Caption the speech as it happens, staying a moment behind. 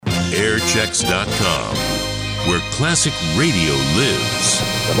airchecks.com, where classic radio lives.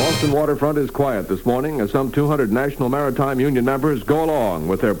 The Boston waterfront is quiet this morning as some 200 National Maritime Union members go along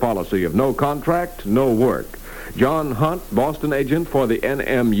with their policy of no contract, no work. John Hunt, Boston agent for the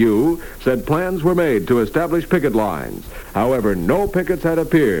NMU, said plans were made to establish picket lines. However, no pickets had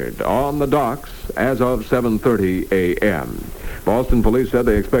appeared on the docks as of 7:30 a.m. Boston police said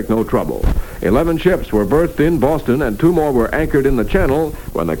they expect no trouble. 11 ships were berthed in Boston and 2 more were anchored in the channel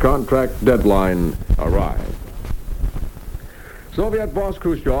when the contract deadline arrived. Soviet boss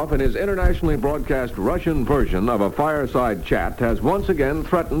Khrushchev, in his internationally broadcast Russian version of a fireside chat, has once again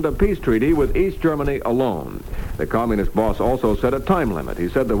threatened a peace treaty with East Germany alone. The communist boss also set a time limit. He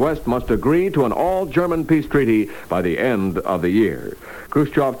said the West must agree to an all-German peace treaty by the end of the year.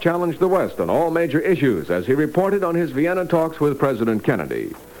 Khrushchev challenged the West on all major issues as he reported on his Vienna talks with President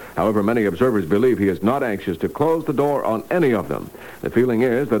Kennedy. However, many observers believe he is not anxious to close the door on any of them. The feeling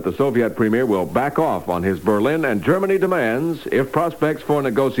is that the Soviet premier will back off on his Berlin and Germany demands if prospects for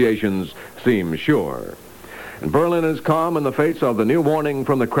negotiations seem sure. And Berlin is calm in the face of the new warning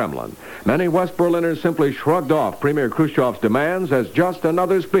from the Kremlin. Many West Berliners simply shrugged off Premier Khrushchev's demands as just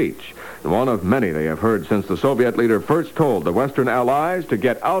another speech, one of many they have heard since the Soviet leader first told the Western allies to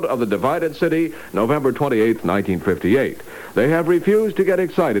get out of the divided city November 28, 1958. They have refused to get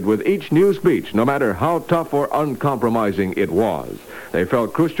excited with each new speech, no matter how tough or uncompromising it was. They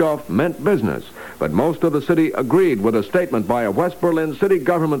felt Khrushchev meant business, but most of the city agreed with a statement by a West Berlin city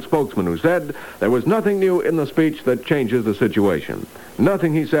government spokesman who said there was nothing new in the speech that changes the situation.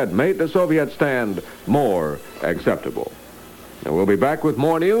 Nothing, he said, made the Soviet stand more acceptable. And we'll be back with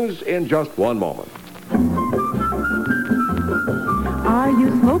more news in just one moment. Are you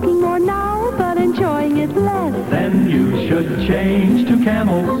smoking more now, but enjoying it less? Then you should change to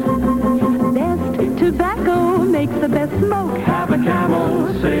Camels. Best tobacco makes the best smoke. Have a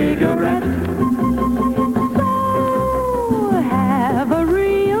Camel cigarette. So, have a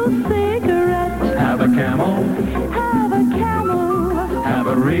real cigarette. Have a Camel. Have a Camel. Have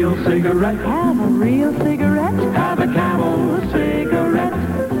a real cigarette. Have a real cigarette. Have a Camel cigarette.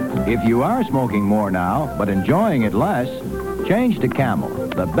 If you are smoking more now, but enjoying it less, change to Camel,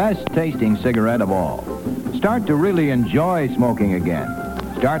 the best tasting cigarette of all. Start to really enjoy smoking again.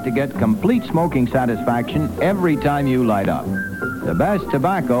 Start to get complete smoking satisfaction every time you light up. The best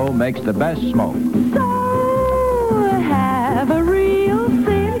tobacco makes the best smoke. So, have a real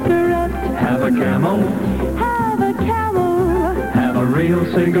cigarette. Have a Camel. Have a Camel. Have a real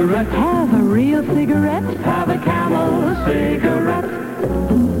cigarette. Have a real cigarette. Have a Camel cigarette.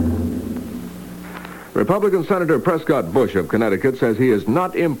 Republican Senator Prescott Bush of Connecticut says he is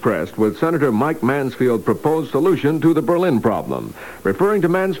not impressed with Senator Mike Mansfield's proposed solution to the Berlin problem. Referring to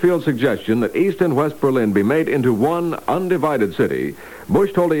Mansfield's suggestion that East and West Berlin be made into one undivided city,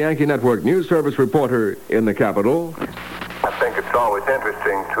 Bush told a Yankee Network News Service reporter in the capital, I think it's always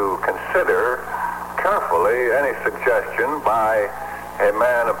interesting to consider carefully any suggestion by a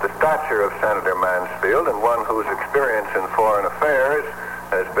man of the stature of Senator Mansfield and one whose experience in foreign affairs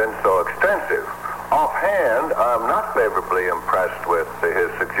has been so extensive. Offhand, I'm not favorably impressed with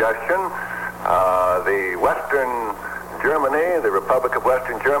his suggestion. The Western Germany, the Republic of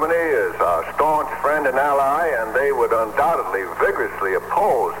Western Germany, is our staunch friend and ally, and they would undoubtedly vigorously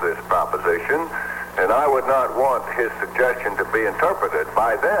oppose this proposition, and I would not want his suggestion to be interpreted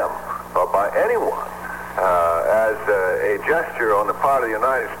by them or by anyone as a gesture on the part of the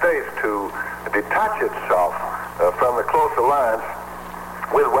United States to detach itself from the close alliance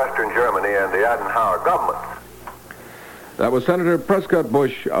with Western Germany and the Eisenhower government. That was Senator Prescott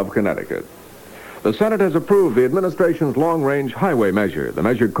Bush of Connecticut. The Senate has approved the administration's long-range highway measure. The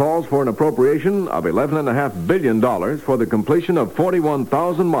measure calls for an appropriation of $11.5 billion for the completion of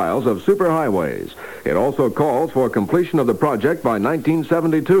 41,000 miles of superhighways. It also calls for completion of the project by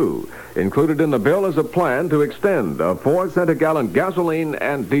 1972. Included in the bill is a plan to extend a 4-cent a gallon gasoline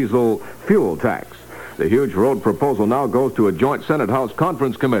and diesel fuel tax. The huge road proposal now goes to a joint Senate-House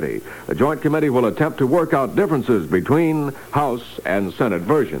Conference Committee. The joint committee will attempt to work out differences between House and Senate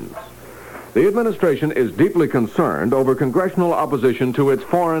versions. The administration is deeply concerned over congressional opposition to its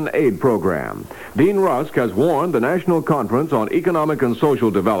foreign aid program. Dean Rusk has warned the National Conference on Economic and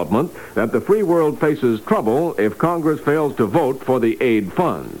Social Development that the free world faces trouble if Congress fails to vote for the aid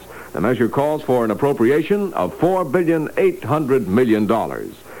funds. The measure calls for an appropriation of $4.8 billion.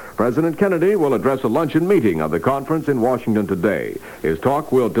 President Kennedy will address a luncheon meeting of the conference in Washington today. His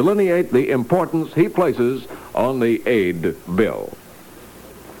talk will delineate the importance he places on the aid bill.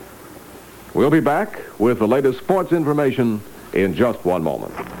 We'll be back with the latest sports information in just one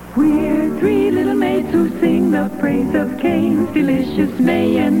moment. We're 3 little maids who sing sing the praise of Cane's delicious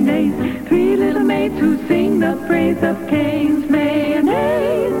mayonnaise. Three little maids who sing the praise of Cane's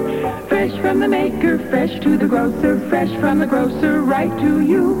mayonnaise. Fresh from the maker, fresh to the grocer, fresh from the grocer right to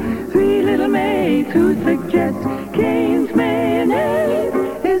you. Three little maids who suggest Cane's mayonnaise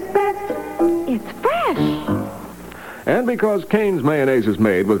is best. It's fresh. And because Cane's mayonnaise is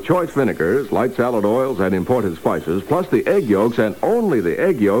made with choice vinegars, light salad oils, and imported spices, plus the egg yolks and only the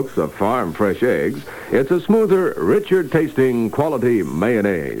egg yolks of farm fresh eggs, it's a smoother, richer-tasting quality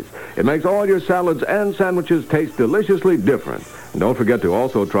mayonnaise. It makes all your salads and sandwiches taste deliciously different. And don't forget to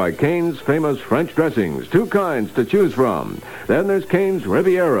also try Cane's famous French dressings, 2 kinds to choose from. Then there's Cane's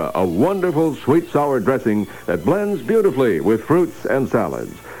Riviera, a wonderful sweet sour dressing that blends beautifully with fruits and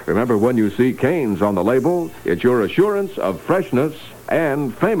salads. Remember, when you see Cane's on the label, it's your assurance of freshness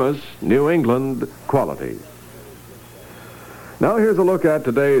and famous New England quality. Now here's a look at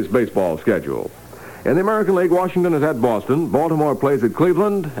today's baseball schedule. In the American League, Washington is at Boston, Baltimore plays at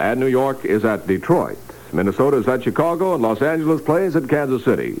Cleveland, and New York is at Detroit. Minnesota is at Chicago, and Los Angeles plays at Kansas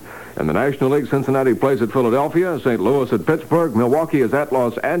City. In the National League, Cincinnati plays at Philadelphia, St. Louis at Pittsburgh, Milwaukee is at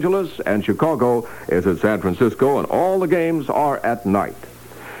Los Angeles, and Chicago is at San Francisco, and all the games are at night.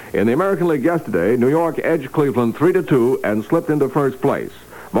 In the American League yesterday, New York edged Cleveland 3-2 and slipped into first place.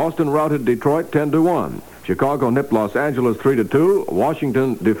 Boston routed Detroit 10-1. Chicago nipped Los Angeles 3-2.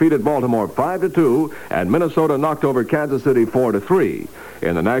 Washington defeated Baltimore 5-2, and Minnesota knocked over Kansas City 4-3.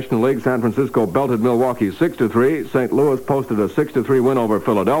 In the National League, San Francisco belted Milwaukee 6-3. St. Louis posted a 6-3 win over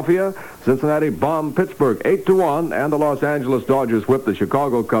Philadelphia. Cincinnati bombed Pittsburgh 8-1, and the Los Angeles Dodgers whipped the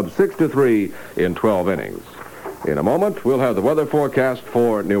Chicago Cubs 6-3 in 12 innings. In a moment, we'll have the weather forecast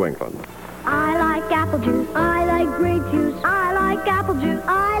for New England. I like apple juice. I like grape juice. I like apple juice.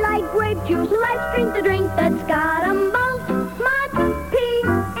 I like grape juice. Let's drink the drink that's got 'em both. Mud,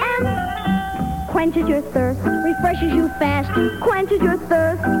 P.M. Quenches your thirst, refreshes you fast. Quenches your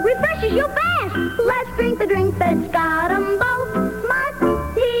thirst, refreshes you fast. Let's drink the drink that's got 'em both. Mud,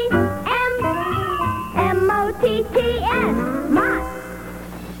 P.M. M-O-T-T-S. Mud.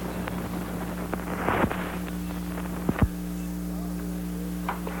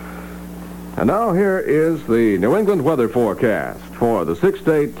 And now here is the New England weather forecast for the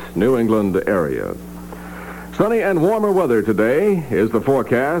 6-state New England area. Sunny and warmer weather today is the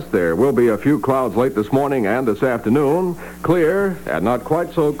forecast. There will be a few clouds late this morning and this afternoon. Clear and not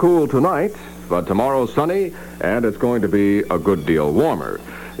quite so cool tonight, but tomorrow's sunny, and it's going to be a good deal warmer.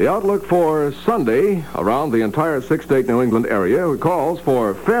 The outlook for Sunday around the entire 6-state New England area calls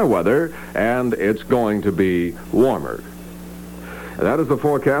for fair weather, and it's going to be warmer. That is the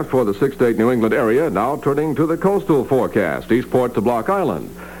forecast for the 6-state New England area. Now turning to the coastal forecast. Eastport to Block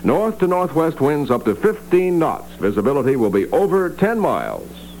Island. North to northwest winds up to 15 knots. Visibility will be over 10 miles.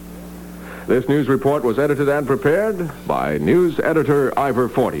 This news report was edited and prepared by news editor Ivor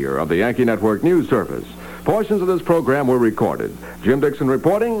Fortier of the Yankee Network News Service. Portions of this program were recorded. Jim Dixon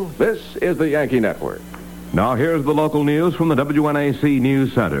reporting. This is the Yankee Network. Now here's the local news from the WNAC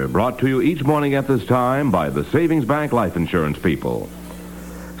News Center, brought to you each morning at this time by the Savings Bank Life Insurance people.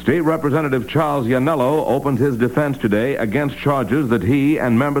 State Representative Charles Iannello opened his defense today against charges that he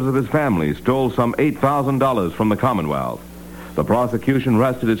and members of his family stole some $8,000 from the Commonwealth. The prosecution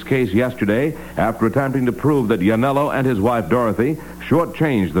rested its case yesterday after attempting to prove that Iannello and his wife Dorothy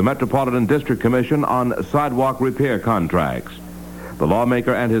shortchanged the Metropolitan District Commission on sidewalk repair contracts. The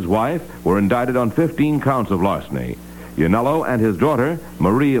lawmaker and his wife were indicted on 15 counts of larceny. Iannello and his daughter,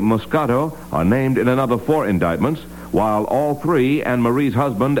 Marie Moscato, are named in another 4 indictments, while all 3 and Marie's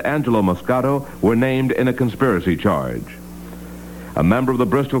husband, Angelo Moscato, were named in a conspiracy charge. A member of the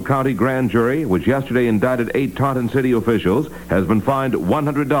Bristol County Grand Jury, which yesterday indicted 8 Taunton City officials, has been fined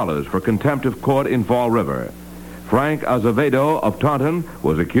 $100 for contempt of court in Fall River. Frank Azevedo of Taunton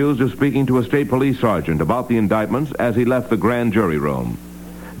was accused of speaking to a state police sergeant about the indictments as he left the grand jury room.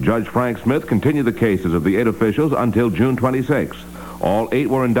 Judge Frank Smith continued the cases of the 8 officials until June 26th. All 8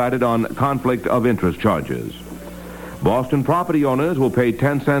 were indicted on conflict of interest charges. Boston property owners will pay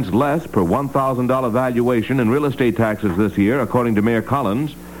 10 cents less per $1,000 valuation in real estate taxes this year, according to Mayor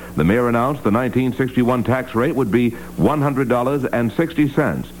Collins. The mayor announced the 1961 tax rate would be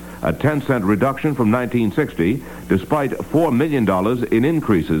 $100.60. A 10-cent reduction from 1960, despite $4 million in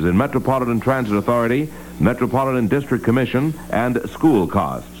increases in Metropolitan Transit Authority, Metropolitan District Commission, and school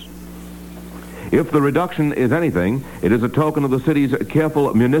costs. If the reduction is anything, it is a token of the city's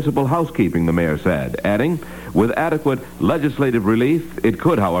careful municipal housekeeping, the mayor said, adding, with adequate legislative relief, it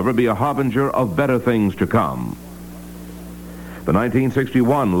could, however, be a harbinger of better things to come. The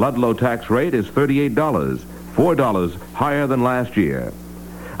 1961 Ludlow tax rate is $38, $4 higher than last year.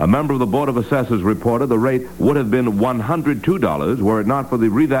 A member of the Board of Assessors reported the rate would have been $102 were it not for the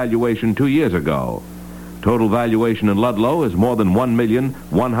revaluation 2 years ago. Total valuation in Ludlow is more than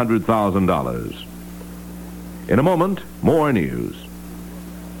 $1,100,000. In a moment, more news.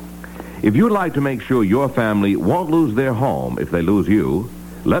 If you'd like to make sure your family won't lose their home if they lose you,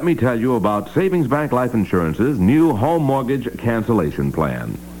 let me tell you about Savings Bank Life Insurance's new home mortgage cancellation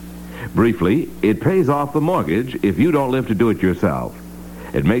plan. Briefly, it pays off the mortgage if you don't live to do it yourself.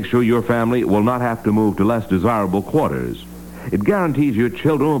 It makes sure your family will not have to move to less desirable quarters. It guarantees your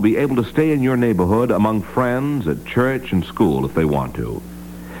children will be able to stay in your neighborhood among friends, at church, and school if they want to.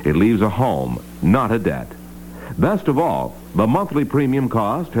 It leaves a home, not a debt. Best of all, the monthly premium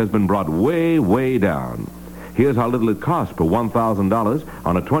cost has been brought way, way down. Here's how little it costs per $1,000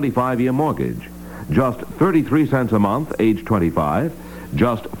 on a 25-year mortgage. Just 33 cents a month, age 25.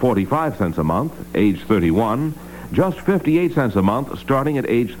 Just 45 cents a month, age 31. Just 58 cents a month, starting at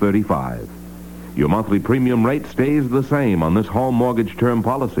age 35. Your monthly premium rate stays the same on this home mortgage term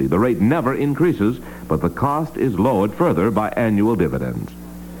policy. The rate never increases, but the cost is lowered further by annual dividends.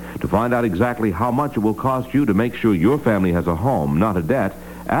 To find out exactly how much it will cost you to make sure your family has a home, not a debt,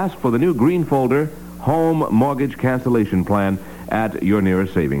 ask for the new green folder, Home Mortgage Cancellation Plan, at your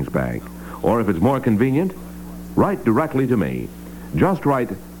nearest savings bank. Or if it's more convenient, write directly to me. Just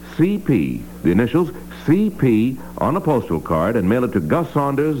write CP, the initials CP, on a postal card and mail it to Gus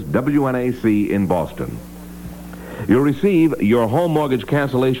Saunders, WNAC in Boston. You'll receive your home mortgage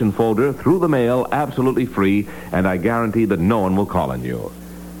cancellation folder through the mail absolutely free, and I guarantee that no one will call on you.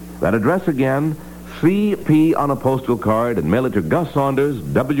 That address again, CP on a postal card and mail it to Gus Saunders,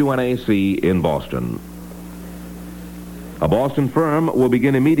 WNAC in Boston. A Boston firm will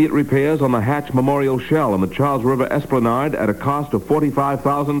begin immediate repairs on the Hatch Memorial Shell on the Charles River Esplanade at a cost of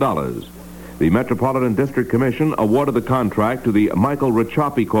 $45,000. The Metropolitan District Commission awarded the contract to the Michael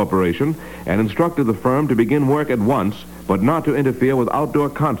Rachapi Corporation and instructed the firm to begin work at once, but not to interfere with outdoor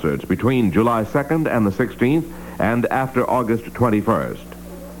concerts between July 2nd and the 16th and after August 21st.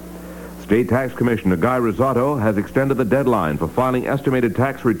 State Tax Commissioner Guy Risotto has extended the deadline for filing estimated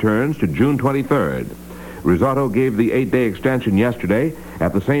tax returns to June 23rd. Risotto gave the 8-day extension yesterday.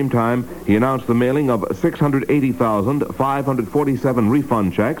 At the same time, he announced the mailing of 680,547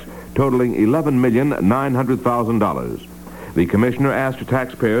 refund checks totaling $11,900,000. The commissioner asked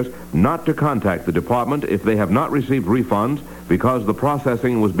taxpayers not to contact the department if they have not received refunds because the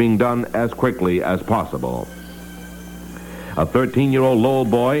processing was being done as quickly as possible. A 13-year-old Lowell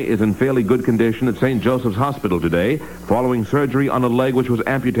boy is in fairly good condition at St. Joseph's Hospital today following surgery on a leg which was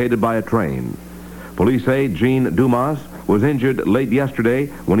amputated by a train. Police say Gene Dumas was injured late yesterday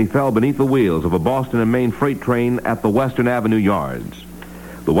when he fell beneath the wheels of a Boston and Maine freight train at the Western Avenue yards.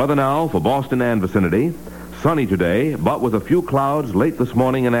 The weather now for Boston and vicinity. Sunny today, but with a few clouds late this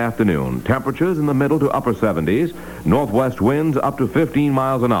morning and afternoon. Temperatures in the middle to upper 70s. Northwest winds up to 15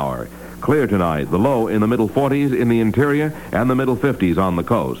 miles an hour. Clear tonight, the low in the middle 40s in the interior and the middle 50s on the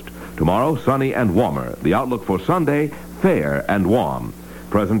coast. Tomorrow, sunny and warmer. The outlook for Sunday, fair and warm.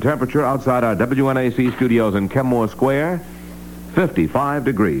 Present temperature outside our WNAC studios in Kenmore Square, 55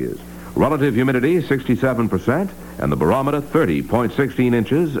 degrees. Relative humidity, 67%, and the barometer, 30.16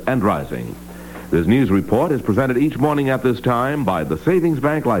 inches and rising. This news report is presented each morning at this time by the Savings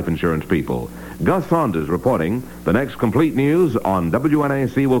Bank Life Insurance people. Gus Saunders reporting. The next complete news on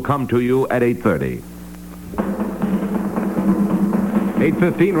WNAC will come to you at 8:30.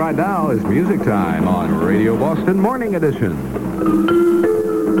 8:15 right now is music time on Radio Boston Morning Edition.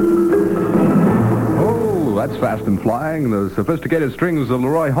 Oh, that's fast and flying. The sophisticated strings of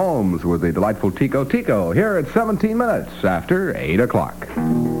Leroy Holmes with the delightful Tico Tico here at 17 minutes after 8 o'clock.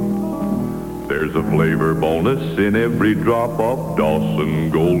 There's a flavor bonus in every drop of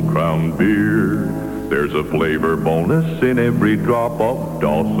Dawson Gold Crown beer. There's a flavor bonus in every drop of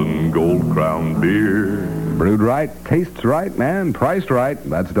Dawson Gold Crown beer. Brewed right, tastes right, and priced right.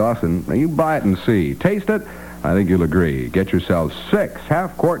 That's Dawson. Now you buy it and see. Taste it. I think you'll agree. Get yourself 6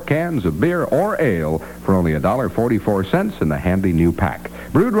 half-quart cans of beer or ale for only $1.44 in the handy new pack.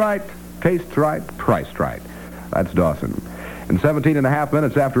 Brewed right, tastes right, priced right. That's Dawson. In 17 and a half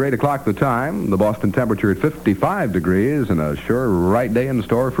minutes after 8 o'clock the time, the Boston temperature at 55 degrees and a sure right day in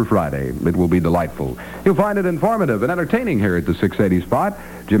store for Friday. It will be delightful. You'll find it informative and entertaining here at the 680 spot.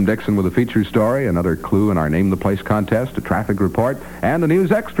 Jim Dixon with a feature story, another clue in our Name the Place contest, a traffic report, and a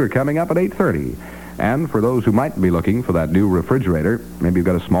news extra coming up at 8:30. And for those who might be looking for that new refrigerator, maybe you've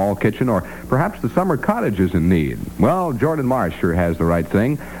got a small kitchen or perhaps the summer cottage is in need. Well, Jordan Marsh sure has the right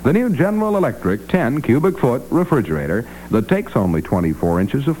thing. The new General Electric 10 cubic foot refrigerator that takes only 24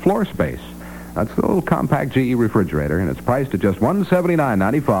 inches of floor space. That's the little compact GE refrigerator, and it's priced at just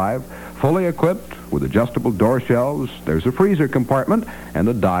 $179.95, fully equipped with adjustable door shelves. There's a freezer compartment and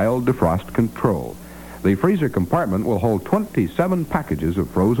a dial defrost control. The freezer compartment will hold 27 packages of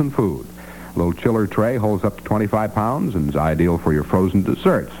frozen food. A little chiller tray holds up to 25 pounds and is ideal for your frozen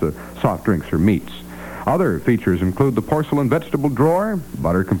desserts, soft drinks, or meats. Other features include the porcelain vegetable drawer,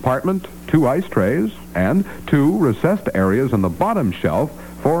 butter compartment, 2 ice trays, and 2 recessed areas on the bottom shelf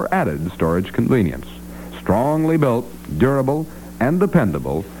for added storage convenience. Strongly built, durable, and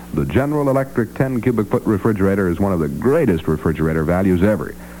dependable, the General Electric 10 cubic foot refrigerator is one of the greatest refrigerator values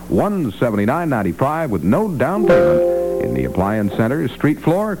ever. $179.95 with no down payment in the Appliance Center, street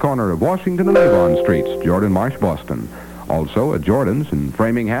floor, corner of Washington and Avon Streets, Jordan Marsh, Boston. Also at Jordan's in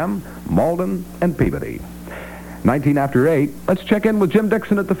Framingham, Malden, and Peabody. 19 after 8, let's check in with Jim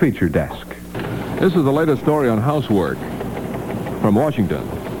Dixon at the feature desk. This is the latest story on housework from Washington.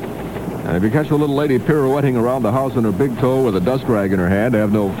 And if you catch a little lady pirouetting around the house on her big toe with a dust rag in her hand,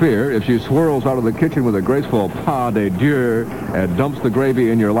 have no fear. If she swirls out of the kitchen with a graceful pas de deux and dumps the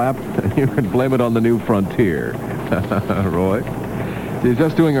gravy in your lap, you can blame it on the new frontier. Roy? She's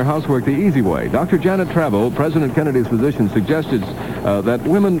just doing her housework the easy way. Dr. Janet Travel, President Kennedy's physician, suggested that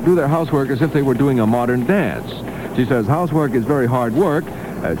women do their housework as if they were doing a modern dance. She says housework is very hard work.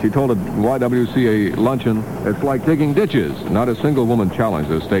 She told a YWCA luncheon, it's like digging ditches. Not a single woman challenged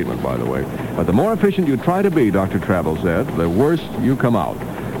this statement, by the way. But the more efficient you try to be, Dr. Travel said, the worse you come out.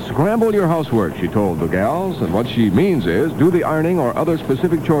 Scramble your housework, she told the gals, and what she means is do the ironing or other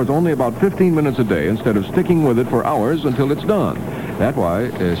specific chores only about 15 minutes a day instead of sticking with it for hours until it's done. That's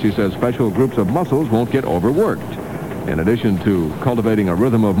why, she says, special groups of muscles won't get overworked. In addition to cultivating a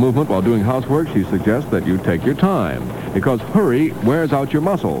rhythm of movement while doing housework, she suggests that you take your time, because hurry wears out your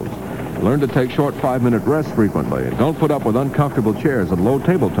muscles. Learn to take short 5-minute rests frequently. Don't put up with uncomfortable chairs and low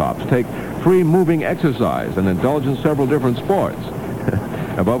tabletops. Take free moving exercise and indulge in several different sports.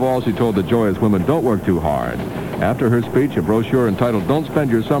 Above all, she told the joyous women, don't work too hard. After her speech, a brochure entitled Don't Spend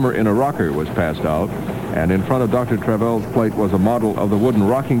Your Summer in a Rocker was passed out, and in front of Dr. Travel's plate was a model of the wooden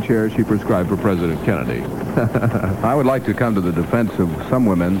rocking chair she prescribed for President Kennedy. I would like to come to the defense of some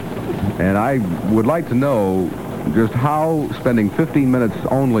women, and I would like to know just how spending 15 minutes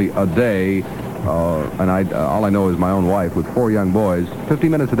only a day, all I know is my own wife with 4 young boys, 15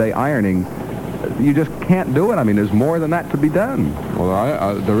 minutes a day ironing, you just can't do it. I mean, there's more than that to be done.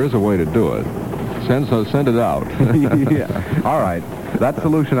 Well, there is a way to do it. Send it out. Yeah. All right. That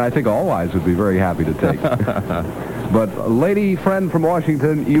solution, I think all wives would be very happy to take. But, lady friend from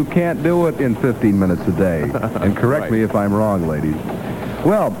Washington, you can't do it in 15 minutes a day. And correct me if I'm wrong, ladies.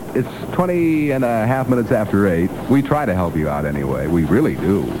 Well, it's 20 and a half minutes after 8. We try to help you out anyway. We really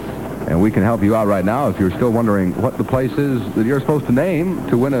do. And we can help you out right now if you're still wondering what the place is that you're supposed to name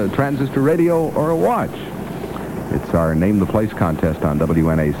to win a transistor radio or a watch. It's our Name the Place contest on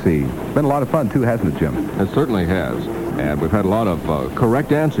WNAC. It's been a lot of fun, too, hasn't it, Jim? It certainly has. And we've had a lot of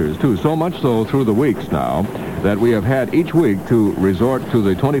correct answers, too. So much so through the weeks now that we have had each week to resort to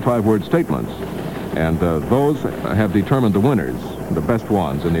the 25-word statements. And those have determined the winners. The best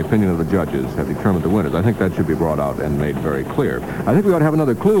ones, in the opinion of the judges, have determined the winners. I think that should be brought out and made very clear. I think we ought to have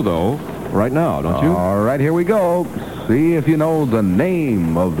another clue, though, right now, don't you? All right, here we go. See if you know the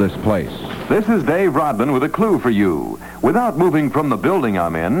name of this place. This is Dave Rodman with a clue for you. Without moving from the building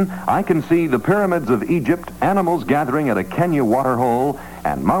I'm in, I can see the pyramids of Egypt, animals gathering at a Kenya waterhole,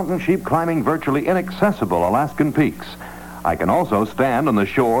 and mountain sheep climbing virtually inaccessible Alaskan peaks. I can also stand on the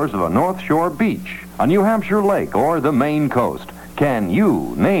shores of a North Shore beach, a New Hampshire lake, or the Maine coast. Can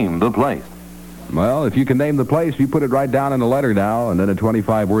you name the place? Well, if you can name the place, you put it right down in a letter now, and then in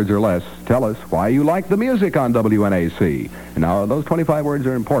 25 words or less, tell us why you like the music on WNAC. Now, those 25 words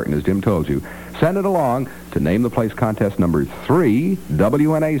are important, as Jim told you. Send it along to Name the Place contest number 3,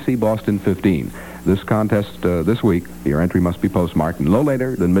 WNAC Boston 15. This contest this week, your entry must be postmarked no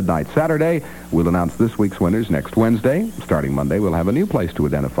later than midnight Saturday. We'll announce this week's winners next Wednesday. Starting Monday, we'll have a new place to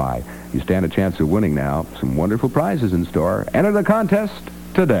identify. You stand a chance of winning now. Some wonderful prizes in store. Enter the contest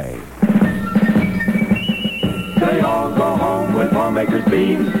today. They all go home with Homemakers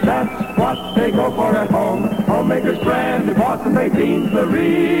beans. That's what they go for at home. Homemakers brand, Boston baked beans, the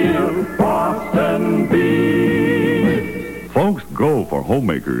real Boston beans. Folks, go for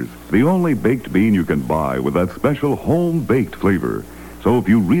Homemakers, the only baked bean you can buy with that special home-baked flavor. So if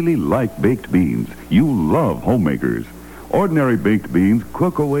you really like baked beans, you love Homemakers. Ordinary baked beans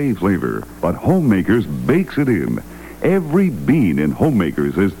cook away flavor, but Homemakers bakes it in. Every bean in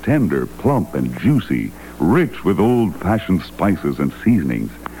Homemakers is tender, plump, and juicy, rich with old-fashioned spices and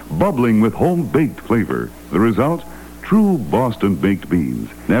seasonings, bubbling with home-baked flavor. The result? True Boston baked beans.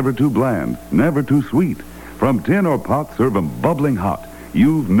 Never too bland, never too sweet. From tin or pot, serve 'em bubbling hot.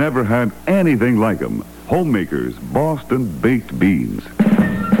 You've never had anything like 'em. Homemakers Boston baked beans.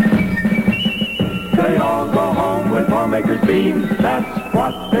 They all go home with Homemakers beans. That's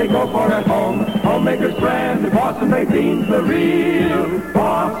what they go for at home. Homemakers brand Boston baked beans, the real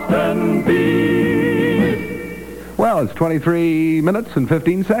Boston beans. Well, it's 23 minutes and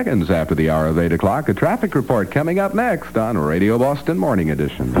 15 seconds after the hour of 8 o'clock. A traffic report coming up next on Radio Boston Morning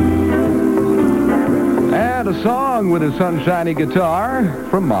Edition. And a song with a sunshiny guitar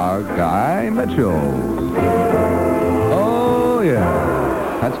from Guy Mitchell. Oh,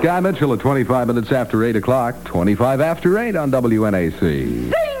 yeah. That's Guy Mitchell at 25 minutes after 8 o'clock, 25 after 8 on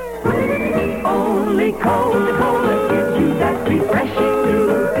WNAC. Only Coca-Cola gives you that refreshing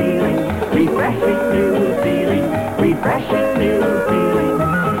new feeling. Refreshing new feeling. Refreshing new feeling.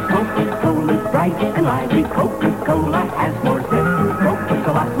 Coca-Cola's bright and lively. Coca-Cola has more zip. Coca's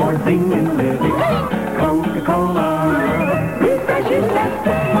a lot more zing and living. Coca-Cola refreshes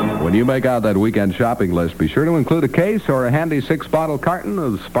that. When you make out that weekend shopping list, be sure to include a case or a handy 6-bottle carton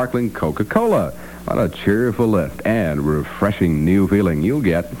of sparkling Coca-Cola. What a cheerful lift and refreshing new feeling you'll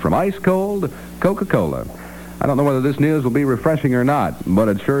get from ice-cold Coca-Cola. I don't know whether this news will be refreshing or not, but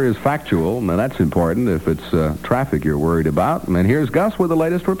it sure is factual, and that's important if it's traffic you're worried about. And here's Gus with the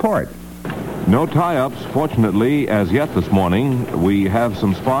latest report. No tie-ups, fortunately, as yet this morning. We have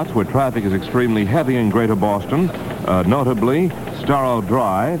some spots where traffic is extremely heavy in Greater Boston, notably Starrow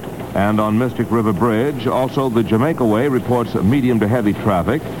Drive and on Mystic River Bridge. Also, the Jamaica Way reports medium to heavy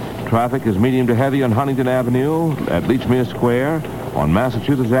traffic. Traffic is medium to heavy on Huntington Avenue, at Leechmere Square, on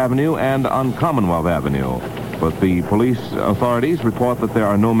Massachusetts Avenue, and on Commonwealth Avenue. But the police authorities report that there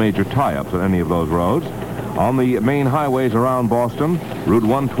are no major tie-ups on any of those roads. On the main highways around Boston, Route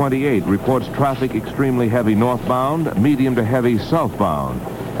 128 reports traffic extremely heavy northbound, medium to heavy southbound.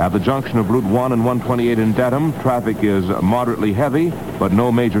 At the junction of Route 1 and 128 in Dedham, traffic is moderately heavy, but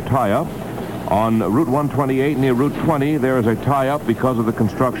no major tie-up. On Route 128 near Route 20, there is a tie-up because of the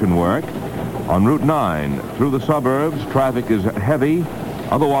construction work. On Route 9, through the suburbs, traffic is heavy.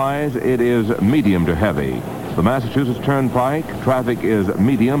 Otherwise, it is medium to heavy. The Massachusetts Turnpike, traffic is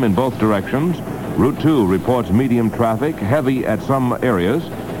medium in both directions. Route 2 reports medium traffic, heavy at some areas.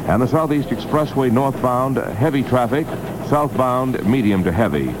 And the Southeast Expressway northbound, heavy traffic, southbound, medium to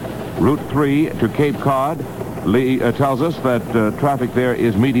heavy. Route 3 to Cape Cod tells us that traffic there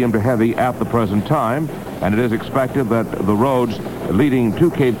is medium to heavy at the present time, and it is expected that the roads leading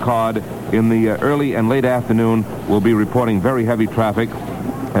to Cape Cod in the early and late afternoon will be reporting very heavy traffic,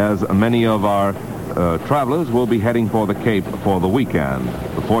 as many of our travelers will be heading for the Cape for the weekend.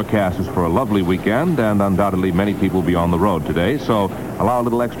 The forecast is for a lovely weekend, and undoubtedly many people will be on the road today, so allow a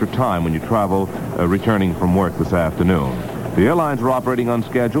little extra time when you travel returning from work this afternoon. The airlines are operating on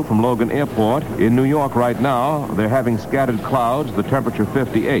schedule from Logan Airport. In New York right now, they're having scattered clouds, the temperature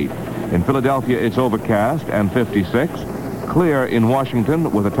 58. In Philadelphia, it's overcast and 56. Clear in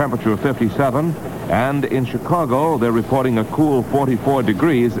Washington with a temperature of 57. And in Chicago, they're reporting a cool 44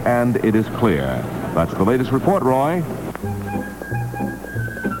 degrees, and it is clear. That's the latest report, Roy.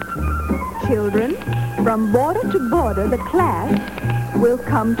 Children, from border to border, the class will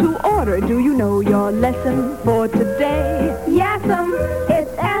come to order. Do you know your lesson for today? Yes'm,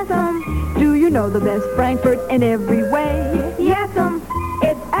 it's awesome. Do you know the best Frankfurt in every way? Yes'm,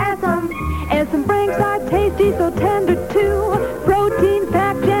 it's awesome. And some Franks are tasty, so tender too. Protein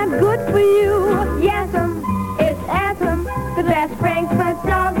packed and good for you. Yes'm, it's awesome. The best Frankfurt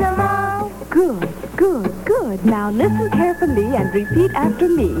of them all. Good, good, good. Now listen carefully and repeat after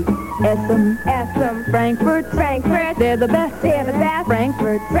me. Essem, Essem, Frankfurt, Frankfurt. They're the best. They're the best.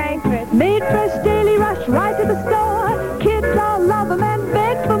 Frankfurt, Frankfurt. Made fresh daily, rush right to the store. Kids all love them and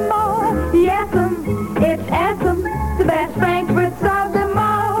beg for more. Yes'm, it's awesome. The best Frankfurts of them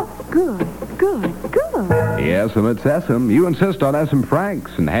all. Good, good, good. Yes'm, it's Essem. You insist on Essem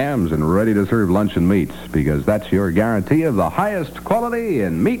Franks and hams and ready-to-serve luncheon meats, because that's your guarantee of the highest quality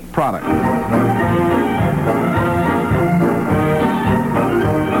in meat products.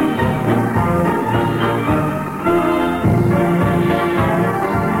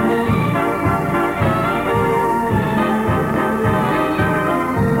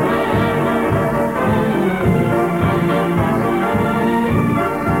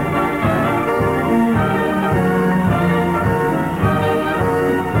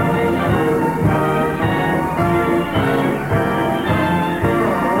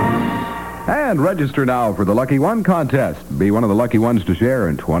 And register now for the Lucky One contest. Be one of the lucky ones to share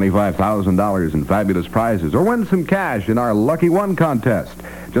in $25,000 in fabulous prizes, or win some cash in our Lucky One contest.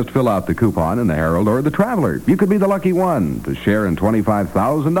 Just fill out the coupon in the Herald or the Traveler. You could be the lucky one to share in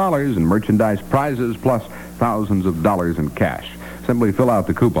 $25,000 in merchandise prizes plus thousands of dollars in cash. Simply fill out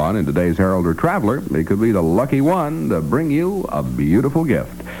the coupon in today's Herald or Traveler. It could be the lucky one to bring you a beautiful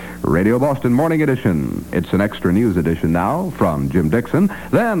gift. Radio Boston Morning Edition. It's an extra news edition now from Jim Dixon.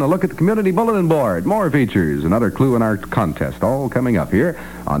 Then a look at the Community Bulletin Board. More features, another clue in our contest, all coming up here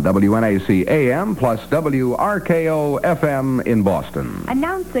on WNAC AM plus WRKO FM in Boston.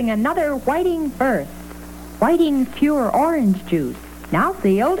 Announcing another Whiting first. Whiting Pure Orange Juice. Now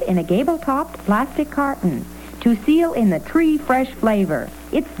sealed in a gable-topped plastic carton. To seal in the tree fresh flavor.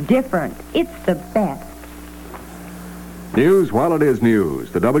 It's different. It's the best. News while it is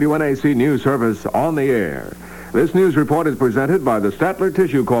news. The WNAC News Service on the air. This news report is presented by the Statler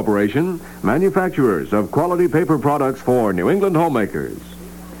Tissue Corporation, manufacturers of quality paper products for New England homemakers.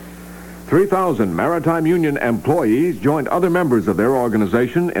 3,000 Maritime Union employees joined other members of their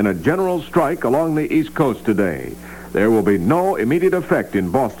organization in a general strike along the East Coast today. There will be no immediate effect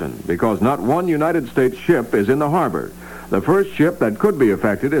in Boston because not one United States ship is in the harbor. The first ship that could be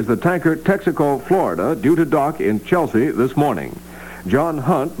affected is the tanker Texaco, Florida, due to dock in Chelsea this morning. John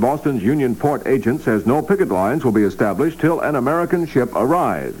Hunt, Boston's Union Port agent, says no picket lines will be established till an American ship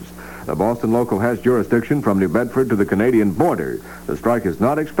arrives. The Boston local has jurisdiction from New Bedford to the Canadian border. The strike is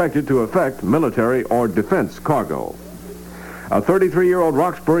not expected to affect military or defense cargo. A 33-year-old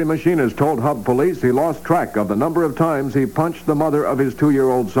Roxbury machinist told Hub Police he lost track of the number of times he punched the mother of his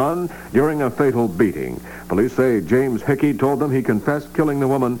 2-year-old son during a fatal beating. Police say James Hickey told them he confessed killing the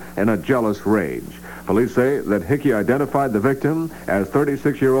woman in a jealous rage. Police say that Hickey identified the victim as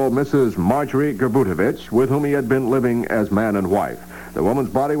 36-year-old Mrs. Marjorie Gerbutovich, with whom he had been living as man and wife. The woman's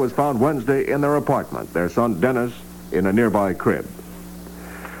body was found Wednesday in their apartment, their son Dennis in a nearby crib.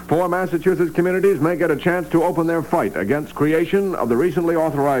 4 Massachusetts communities may get a chance to open their fight against creation of the recently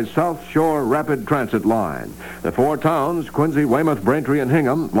authorized South Shore Rapid Transit Line. The 4 towns, Quincy, Weymouth, Braintree, and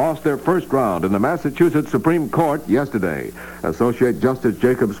Hingham, lost their first round in the Massachusetts Supreme Court yesterday. Associate Justice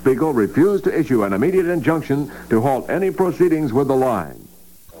Jacob Spiegel refused to issue an immediate injunction to halt any proceedings with the line.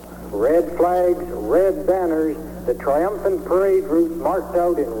 Red flags, red banners, the triumphant parade route marked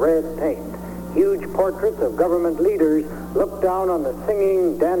out in red paint. Huge portraits of government leaders look down on the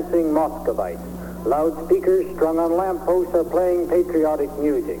singing, dancing Moscovites. Loudspeakers strung on lampposts are playing patriotic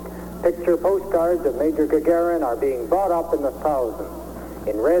music. Picture postcards of Major Gagarin are being bought up in the thousands.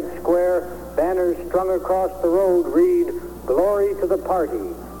 In Red Square, banners strung across the road read, "Glory to the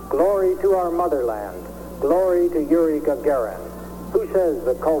party, glory to our motherland, glory to Yuri Gagarin." Who says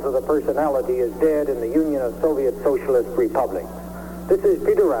the cult of the personality is dead in the Union of Soviet Socialist Republics? This is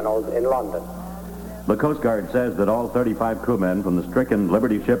Peter Reynolds in London. The Coast Guard says that all 35 crewmen from the stricken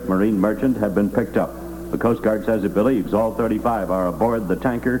Liberty ship Marine Merchant have been picked up. The Coast Guard says it believes all 35 are aboard the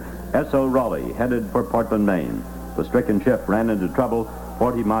tanker S.O. Raleigh, headed for Portland, Maine. The stricken ship ran into trouble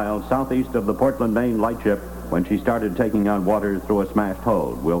 40 miles southeast of the Portland, Maine lightship when she started taking on water through a smashed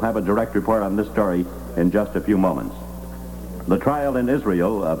hold. We'll have a direct report on this story in just a few moments. The trial in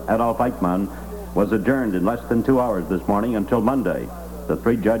Israel of Adolf Eichmann was adjourned in less than 2 hours this morning until Monday. The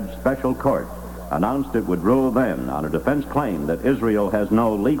 3-judge special court announced it would rule then on a defense claim that Israel has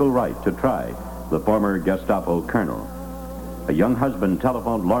no legal right to try the former Gestapo colonel. A young husband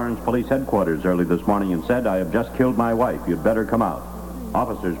telephoned Lawrence Police Headquarters early this morning and said, "I have just killed my wife. You'd better come out."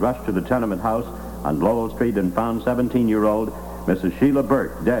 Officers rushed to the tenement house on Lowell Street and found 17-year-old Mrs. Sheila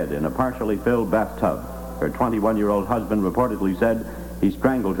Burke dead in a partially filled bathtub. Her 21-year-old husband reportedly said he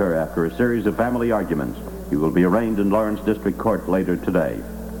strangled her after a series of family arguments. He will be arraigned in Lawrence District Court later today.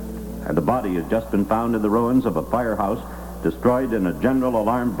 And the body has just been found in the ruins of a firehouse destroyed in a general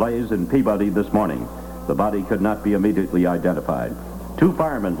alarm blaze in Peabody this morning. The body could not be immediately identified. 2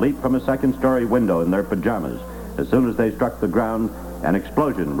 firemen leaped from a second-story window in their pajamas. As soon as they struck the ground, an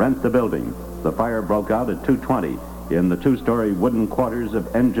explosion rent the building. The fire broke out at 2:20 in the 2-story wooden quarters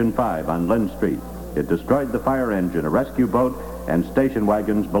of Engine 5 on Lynn Street. It destroyed the fire engine, a rescue boat, and station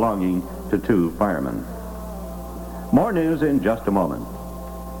wagons belonging to 2 firemen. More news in just a moment.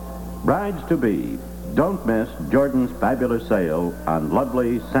 Brides-to-be, don't miss Jordan's fabulous sale on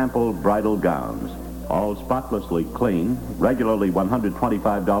lovely sample bridal gowns. All spotlessly clean, regularly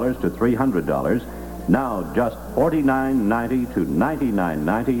 $125 to $300. Now just $49.90 to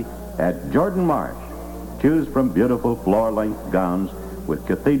 $99.90 at Jordan Marsh. Choose from beautiful floor-length gowns with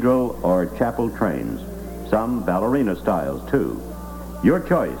cathedral or chapel trains. Some ballerina styles, too. Your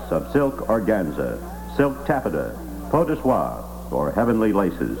choice of silk organza, silk taffeta, peau de soie, or heavenly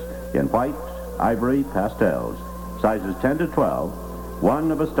laces in white, ivory, pastels. Sizes 10 to 12,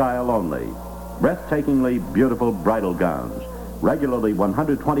 one of a style only. Breathtakingly beautiful bridal gowns regularly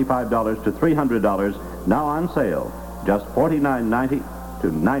 $125 to $300, now on sale, just $49.90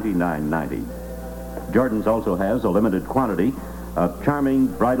 to $99.90. Jordan's also has a limited quantity of charming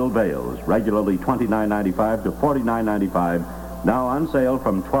bridal veils, regularly $29.95 to $49.95, now on sale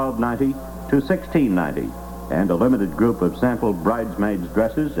from $12.90 to $16.90, and a limited group of sample bridesmaids'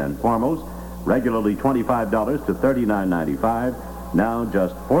 dresses and formals, regularly $25 to $39.95, now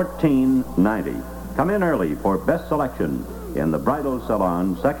just $14.90. Come in early for best selection in the Bridal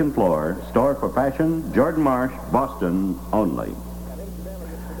Salon, second floor, store for fashion, Jordan Marsh, Boston only.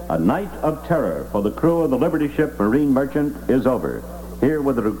 A night of terror for the crew of the Liberty ship Marine Merchant is over. Here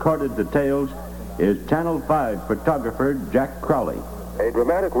with the recorded details is Channel 5 photographer Jack Crowley. A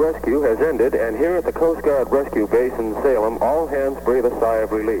dramatic rescue has ended, and here at the Coast Guard Rescue Base in Salem, all hands breathe a sigh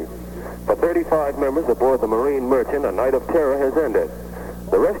of relief. For 35 members aboard the Marine Merchant, a night of terror has ended.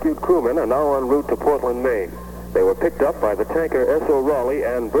 The rescued crewmen are now en route to Portland, Maine. They were picked up by the tanker S.O. Raleigh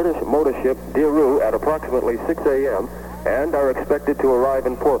and British motor ship Deeroo at approximately 6 a.m., and are expected to arrive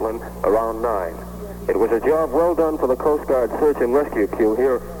in Portland around 9. It was a job well done for the Coast Guard Search and Rescue Crew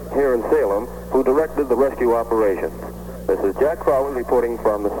here in Salem, who directed the rescue operations. This is Jack Crowley reporting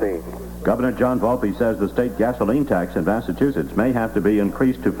from the scene. Governor John Volpe says the state gasoline tax in Massachusetts may have to be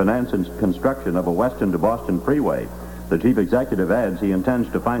increased to finance construction of a Weston to Boston freeway. The chief executive adds he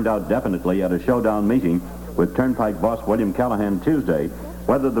intends to find out definitely at a showdown meeting with Turnpike boss William Callahan Tuesday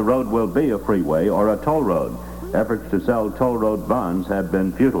whether the road will be a freeway or a toll road. Efforts to sell toll road bonds have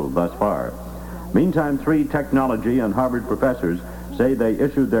been futile thus far. Meantime, 3 technology and Harvard professors say they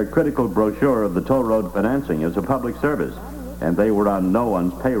issued their critical brochure of the toll road financing as a public service, and they were on no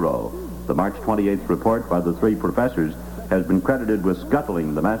one's payroll. The March 28th report by the 3 professors has been credited with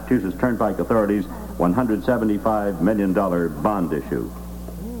scuttling the Massachusetts Turnpike Authority's $175 million bond issue.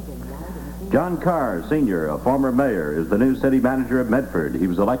 John Carr, Sr., a former mayor, is the new city manager of Medford. He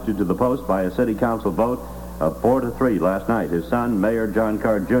was elected to the post by a city council vote of 4-3 last night. His son, Mayor John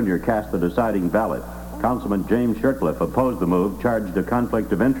Carr, Jr., cast the deciding ballot. Councilman James Shirtliff opposed the move, charged a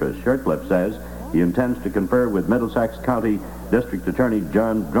conflict of interest. Shirtliff says he intends to confer with Middlesex County District Attorney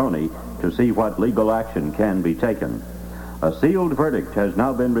John Droney to see what legal action can be taken. A sealed verdict has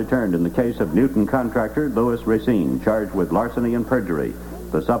now been returned in the case of Newton contractor Louis Racine, charged with larceny and perjury.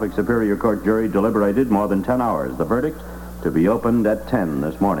 The Suffolk Superior Court jury deliberated more than 10 hours. The verdict to be opened at 10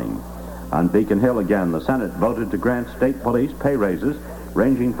 this morning. On Beacon Hill again, the Senate voted to grant state police pay raises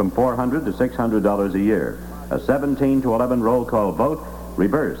ranging from $400 to $600 a year. A 17-11 roll call vote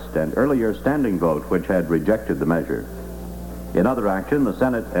reversed an earlier standing vote which had rejected the measure. In other action, the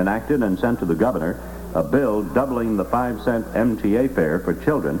Senate enacted and sent to the governor a bill doubling the 5-cent MTA fare for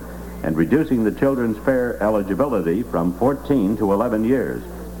children and reducing the children's fare eligibility from 14 to 11 years.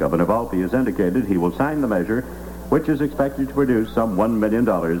 Governor Volpe has indicated he will sign the measure, which is expected to produce some $1 million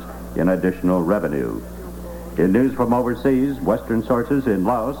in additional revenue. In news from overseas, Western sources in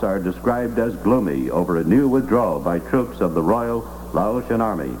Laos are described as gloomy over a new withdrawal by troops of the Royal Laotian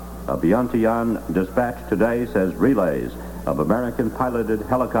Army. A Vientiane dispatch today says relays of American-piloted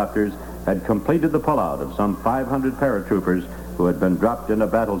helicopters had completed the pullout of some 500 paratroopers who had been dropped in a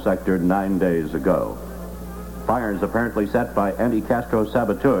battle sector 9 days ago. Fires apparently set by anti-Castro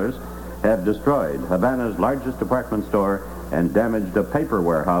saboteurs have destroyed Havana's largest department store and damaged a paper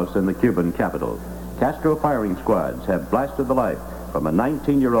warehouse in the Cuban capital. Castro firing squads have blasted the life from a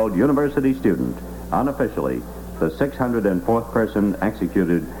 19-year-old university student, unofficially the 604th person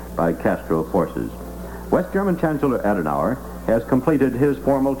executed by Castro forces. West German Chancellor Adenauer has completed his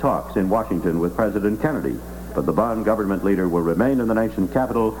formal talks in Washington with President Kennedy, but the Bonn government leader will remain in the nation's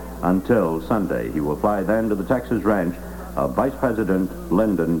capital until Sunday. He will fly then to the Texas ranch of Vice President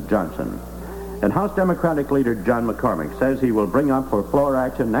Lyndon Johnson. And House Democratic leader John McCormick says he will bring up for floor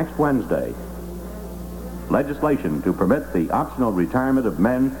action next Wednesday legislation to permit the optional retirement of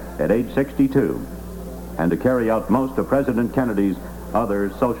men at age 62 and to carry out most of President Kennedy's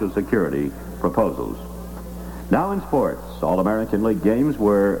other Social Security proposals. Now in sports, All-American League games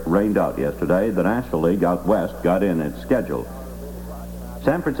were rained out yesterday. The National League out west got in its schedule.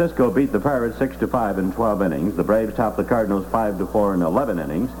 San Francisco beat the Pirates 6-5 in 12 innings. The Braves topped the Cardinals 5-4 in 11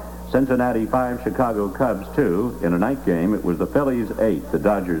 innings. Cincinnati 5, Chicago Cubs 2. In a night game, it was the Phillies 8, the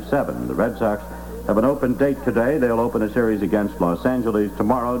Dodgers 7. The Red Sox have an open date today. They'll open a series against Los Angeles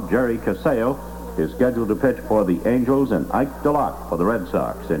tomorrow. Jerry Caseo is scheduled to pitch for the Angels and Ike DeLock for the Red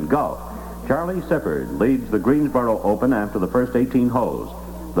Sox. In golf, Charlie Sifford leads the Greensboro Open after the first 18 holes.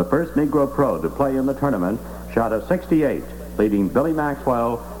 The first Negro pro to play in the tournament shot a 68, leading Billy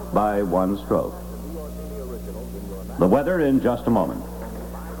Maxwell by 1 stroke. The weather in just a moment.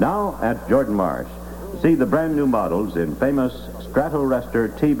 Now at Jordan Marsh, see the brand new models in famous Stratorester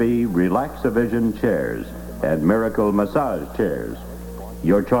TV Relax-A-Vision chairs and Miracle Massage chairs.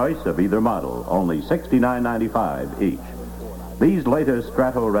 Your choice of either model, only $69.95 each. These latest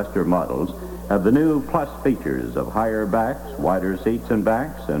Stratorester models have the new plus features of higher backs, wider seats and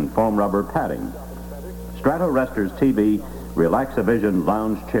backs, and foam rubber padding. Stratorester's TV Relax-A-Vision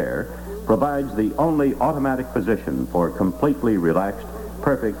lounge chair provides the only automatic position for completely relaxed,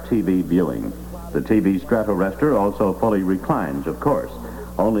 perfect TV viewing. The TV Stratorester also fully reclines, of course,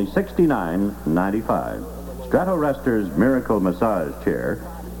 only $69.95. Stratorester's Miracle Massage chair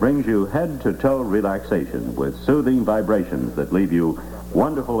brings you head-to-toe relaxation with soothing vibrations that leave you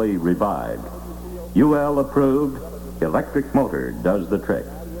wonderfully revived. UL-approved electric motor does the trick.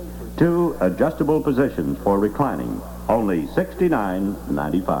 2 adjustable positions for reclining, only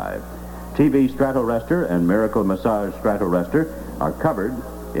 $69.95. TV Stratorester and Miracle Massage Stratorester are covered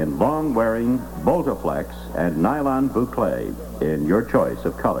in long-wearing Boltaflex and nylon boucle in your choice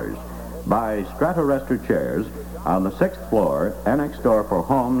of colors. Buy Stratorester chairs on the 6th floor, annex store for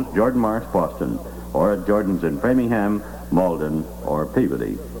Holmes, Jordan Marsh, Boston, or at Jordan's in Framingham, Malden, or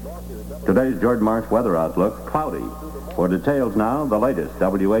Peabody. Today's Jordan Marsh weather outlook, cloudy. For details now, the latest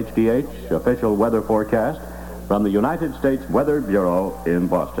WHDH official weather forecast from the United States Weather Bureau in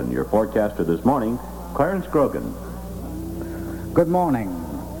Boston. Your forecaster this morning, Clarence Grogan. Good morning.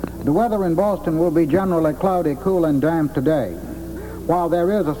 The weather in Boston will be generally cloudy, cool, and damp today. While there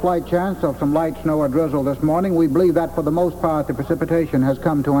is a slight chance of some light snow or drizzle this morning, we believe that for the most part the precipitation has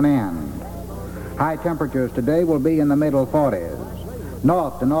come to an end. High temperatures today will be in the middle 40s.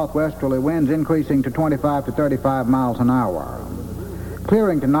 North to northwesterly winds increasing to 25 to 35 miles an hour.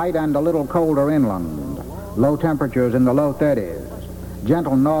 Clearing tonight and a little colder inland. Low temperatures in the low 30s.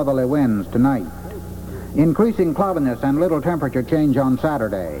 Gentle northerly winds tonight. Increasing cloudiness and little temperature change on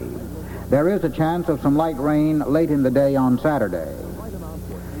Saturday. There is a chance of some light rain late in the day on Saturday.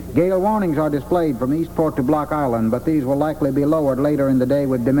 Gale warnings are displayed from Eastport to Block Island, but these will likely be lowered later in the day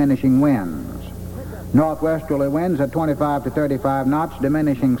with diminishing winds. Northwesterly winds at 25 to 35 knots,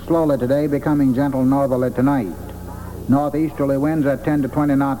 diminishing slowly today, becoming gentle northerly tonight. Northeasterly winds at 10 to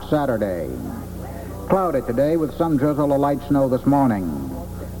 20 knots Saturday. Cloudy today with some drizzle or light snow this morning.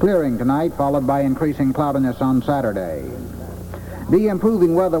 Clearing tonight, followed by increasing cloudiness on Saturday. The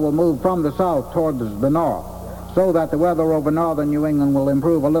improving weather will move from the south towards the north, so that the weather over northern New England will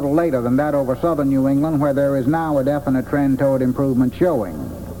improve a little later than that over southern New England, where there is now a definite trend toward improvement showing.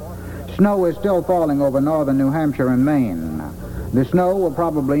 Snow is still falling over northern New Hampshire and Maine. The snow will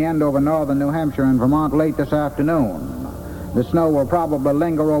probably end over northern New Hampshire and Vermont late this afternoon. The snow will probably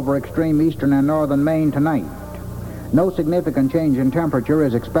linger over extreme eastern and northern Maine tonight. No significant change in temperature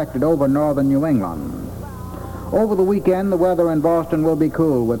is expected over northern New England. Over the weekend, the weather in Boston will be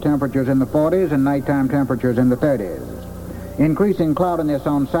cool, with temperatures in the 40s and nighttime temperatures in the 30s. Increasing cloudiness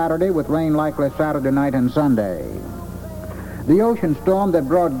on Saturday, with rain likely Saturday night and Sunday. The ocean storm that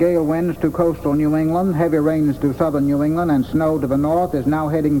brought gale winds to coastal New England, heavy rains to southern New England, and snow to the north is now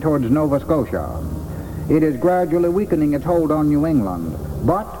heading towards Nova Scotia. It is gradually weakening its hold on New England,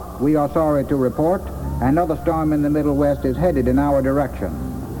 but we are sorry to report another storm in the Middle West is headed in our direction.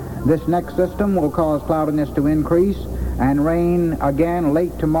 This next system will cause cloudiness to increase and rain again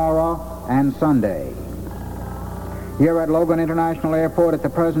late tomorrow and Sunday. Here at Logan International Airport at the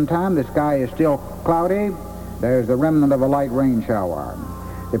present time, the sky is still cloudy. There's the remnant of a light rain shower.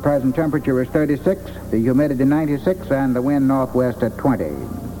 The present temperature is 36, the humidity 96, and the wind northwest at 20.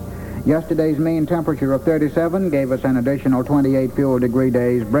 Yesterday's mean temperature of 37 gave us an additional 28 fuel degree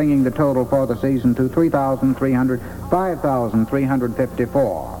days, bringing the total for the season to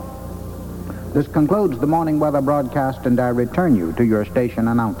 5,354. This concludes the morning weather broadcast, and I return you to your station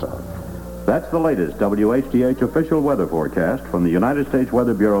announcer. That's the latest WHDH official weather forecast from the United States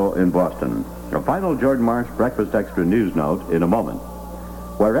Weather Bureau in Boston. A final Jordan Marsh Breakfast Extra news note in a moment.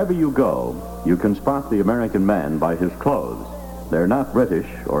 Wherever you go, you can spot the American man by his clothes. They're not British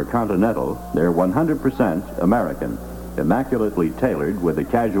or continental. They're 100% American, immaculately tailored with a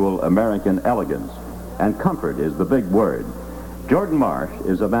casual American elegance. And comfort is the big word. Jordan Marsh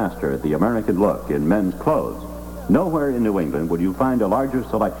is a master at the American look in men's clothes. Nowhere in New England would you find a larger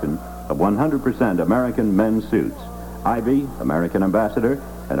selection of 100% American men's suits. Ivy, American Ambassador,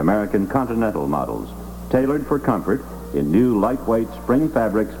 and American Continental models. Tailored for comfort in new lightweight spring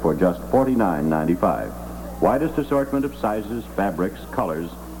fabrics for just $49.95. Widest assortment of sizes, fabrics, colors,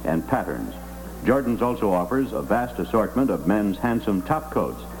 and patterns. Jordan's also offers a vast assortment of men's handsome top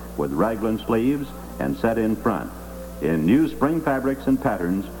coats with raglan sleeves and set-in front in new spring fabrics and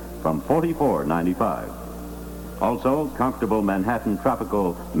patterns from $44.95. Also, comfortable Manhattan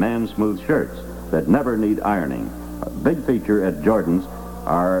tropical man smooth shirts that never need ironing. big feature at Jordan's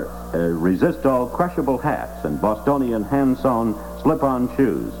are resist-all crushable hats and Bostonian hand-sewn slip-on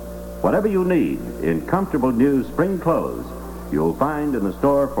shoes. Whatever you need in comfortable new spring clothes, you'll find in the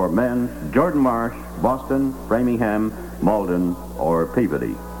store for men, Jordan Marsh, Boston, Framingham, Malden, or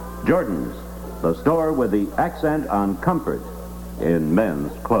Peabody. Jordan's, the store with the accent on comfort in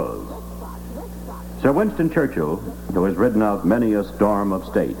men's clothes. Sir Winston Churchill, who has ridden out many a storm of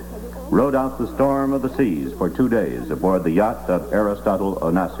state, rode out the storm of the seas for 2 days aboard the yacht of Aristotle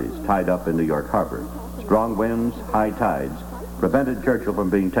Onassis, tied up in New York Harbor. Strong winds, high tides, prevented Churchill from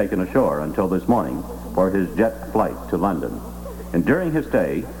being taken ashore until this morning for his jet flight to London. And during his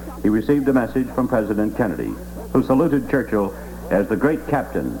stay, he received a message from President Kennedy, who saluted Churchill as the great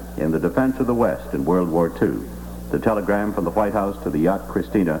captain in the defense of the West in World War II. The telegram from the White House to the yacht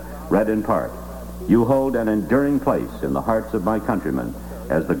Christina read in part, "You hold an enduring place in the hearts of my countrymen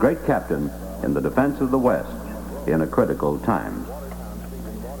as the great captain in the defense of the West in a critical time."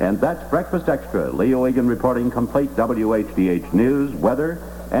 And that's Breakfast Extra. Leo Egan reporting complete WHDH news, weather,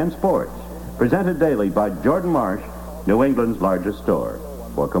 and sports. Presented daily by Jordan Marsh, New England's largest store.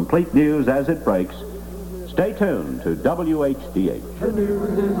 For complete news as it breaks, stay tuned to WHDH. The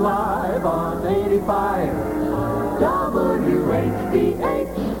news is live on 85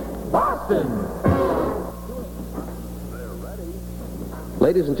 WHDH Boston.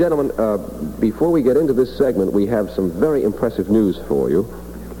 Ladies and gentlemen, before we get into this segment, we have some very impressive news for you.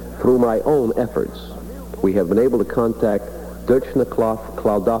 Through my own efforts, we have been able to contact Derchniklov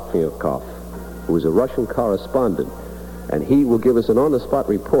Klaudovnikov, who is a Russian correspondent, and he will give us an on-the-spot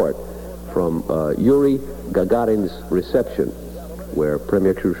report from Yuri Gagarin's reception, where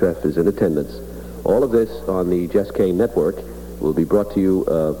Premier Khrushchev is in attendance. All of this on the Jess Kane Network will be brought to you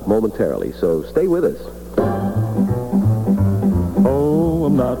momentarily, so stay with us. Oh,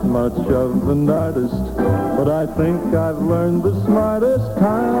 I'm not much of an artist, but I think I've learned the smartest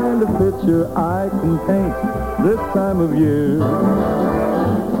kind of picture I can paint this time of year.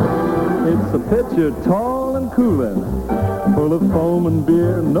 It's a picture tall and coolin', full of foam and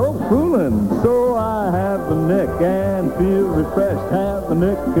beer, no foolin'. So I have a nick and feel refreshed, have a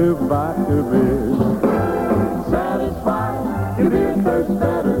Knickerbocker beer. Satisfy your beer thirst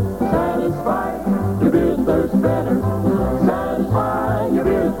better. Satisfy your beer thirst better. Satisfy your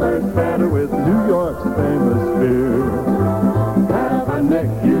beer thirst better with New York's famous beer. Have a nick,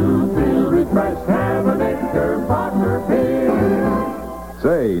 you feel refreshed. Have a Knickerbocker beer.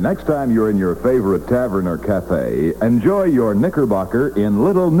 Say, next time you're in your favorite tavern or cafe, enjoy your Knickerbocker in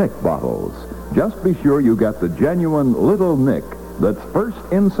Little Nick bottles. Just be sure you get the genuine Little Nick that's first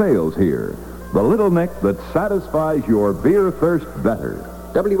in sales here. The Little Nick that satisfies your beer thirst better.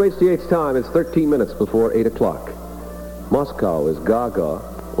 WHDH time is 13 minutes before 8 o'clock. Moscow is Gaga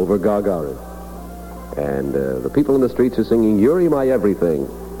over Gagarin. And the people in the streets are singing Yuri My Everything.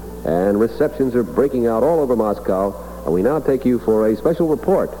 And receptions are breaking out all over Moscow. And we now take you for a special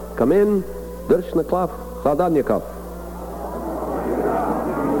report. Come in, Derchniklov Klaudovnikov.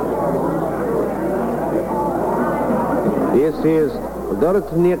 This is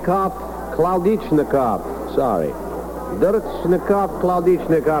Derchnikov Klaudichnikov. Sorry. Derchnikov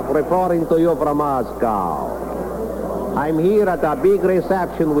Klaudichnikov reporting to you from Moscow. I'm here at a big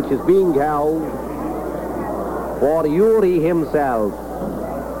reception which is being held for Yuri himself.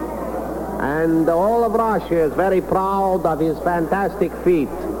 And all of Russia is very proud of his fantastic feet.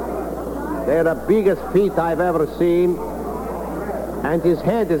 They're the biggest feet I've ever seen. And his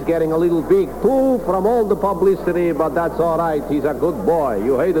head is getting a little big, too, from all the publicity, but that's all right. He's a good boy.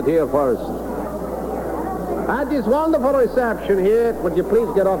 You heard it here first. At this wonderful reception here, would you please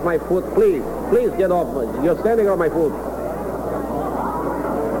get off my foot? Please. Please get off. You're standing on my foot.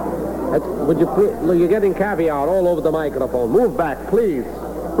 Would you please? Look, you're getting caviar all over the microphone. Move back, please.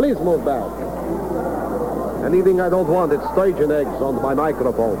 Please move back. Anything I don't want, it's sturgeon eggs on my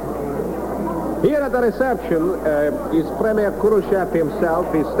microphone. Here at the reception is Premier Khrushchev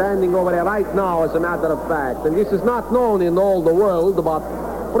himself. He's standing over there right now, as a matter of fact. And this is not known in all the world, but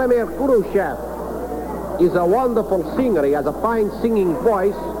Premier Khrushchev is a wonderful singer. He has a fine singing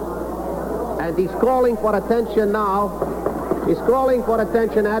voice. And he's calling for attention now. He's calling for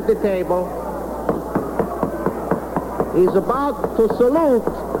attention at the table. He's about to salute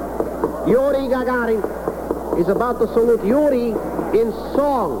Yuri Gagarin. He's about to salute Yuri in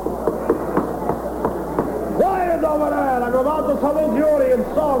song. Quiet over there. I'm about to salute Yuri in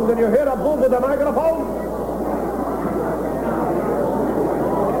song. Did you hear a boom with the microphone?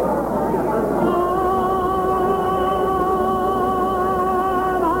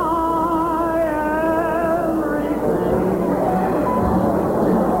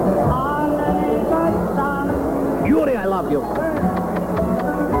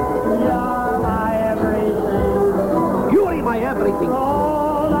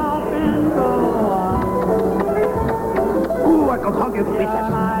 stupid.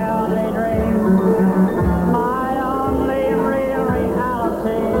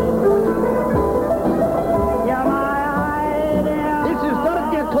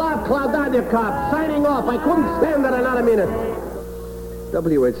 Cop, signing off. I couldn't stand that another minute.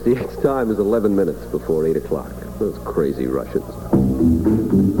 WHDH's time is 11 minutes before 8 o'clock. Those crazy Russians.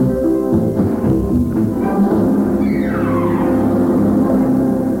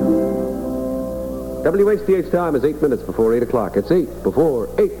 WHDH's time is 8 minutes before 8 o'clock. It's 8 before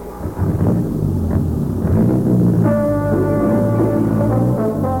 8.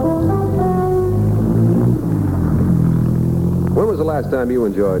 When was the last time you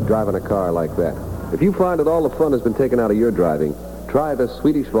enjoyed driving a car like that? If you find that all the fun has been taken out of your driving, try the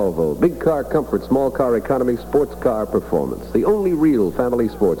Swedish Volvo. Big car comfort, small car economy, sports car performance. The only real family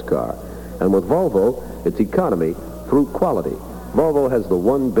sports car. And with Volvo, it's economy through quality. Volvo has the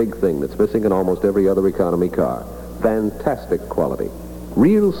one big thing that's missing in almost every other economy car. Fantastic quality.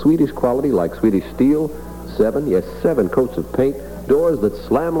 Real Swedish quality like Swedish steel, 7 coats of paint, doors that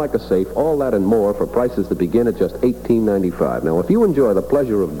slam like a safe, all that and more for prices that begin at just $18.95. Now, if you enjoy the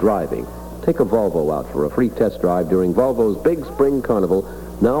pleasure of driving, take a Volvo out for a free test drive during Volvo's Big Spring Carnival,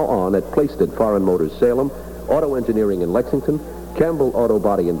 now on at Plaisted Foreign Motors Salem, Auto Engineering in Lexington, Campbell Auto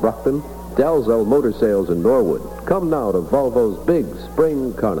Body in Brockton, Dalzell Motor Sales in Norwood. Come now to Volvo's Big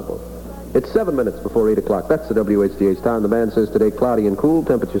Spring Carnival. It's 7 minutes before 8 o'clock. That's the WHDH's time. The man says today cloudy and cool.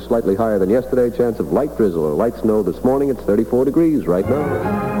 Temperature slightly higher than yesterday. Chance of light drizzle or light snow this morning. It's 34 degrees right now.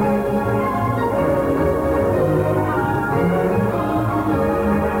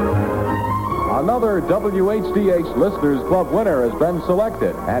 Another WHDH Listeners Club winner has been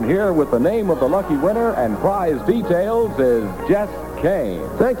selected. And here with the name of the lucky winner and prize details is Jess Kane.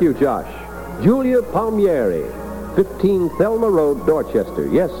 Thank you, Josh. Julia Palmieri, 15 Thelma Road, Dorchester.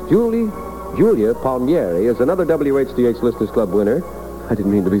 Yes, Julia Palmieri is another WHDH Listeners Club winner. I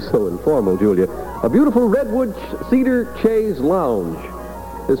didn't mean to be so informal, Julia. A beautiful redwood cedar chaise lounge.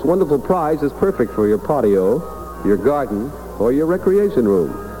 This wonderful prize is perfect for your patio, your garden, or your recreation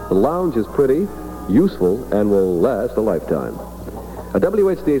room. The lounge is pretty, useful, and will last a lifetime. A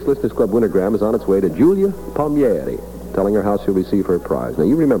WHDH Listeners Club winnergram is on its way to Julia Palmieri, telling her how she'll receive her prize. Now,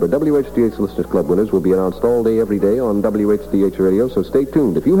 you remember, WHDH Listeners Club winners will be announced all day, every day on WHDH Radio, so stay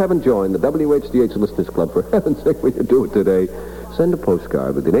tuned. If you haven't joined the WHDH Listeners Club, for heaven's sake, will you do it today? Send a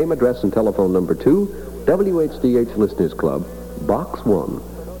postcard with your name, address, and telephone number to WHDH Listeners Club, Box 1,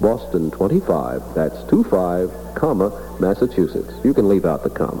 Boston 25, that's 25, Massachusetts. You can leave out the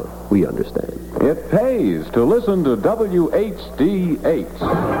comma. We understand. It pays to listen to WHDH.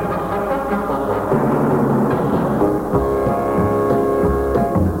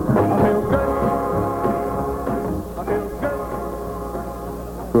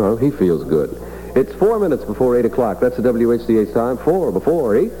 Well, he feels good. It's 4 minutes before 8 o'clock. That's the WHDH time. 4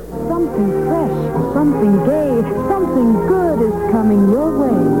 before 8. Something fresh, something gay, something good is coming your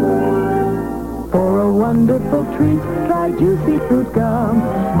way. For a wonderful treat, try juicy fruit gum.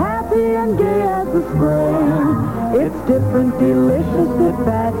 Happy and gay as the spring. It's different, delicious, it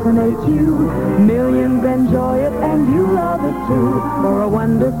fascinates you. Millions enjoy it and you love it too. For a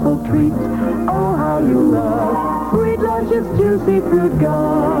wonderful treat, oh how you love sweet, luscious, juicy fruit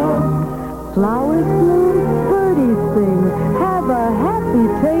gum. Flowers bloom, birdies sing, have a happy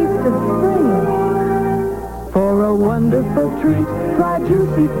taste of spring. For a wonderful treat, try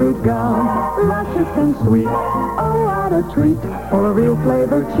juicy fruit gum, luscious and sweet, oh what a treat. For a real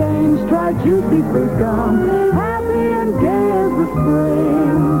flavor change, try juicy fruit gum, happy and gay as the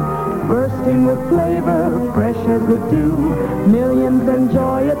spring. Bursting with flavor, fresh as the dew, millions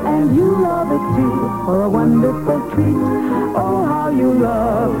enjoy it and you love it too. For a wonderful treat, oh how you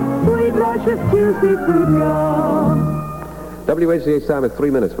love sweet, luscious, juicy fruit gum. WHDH time is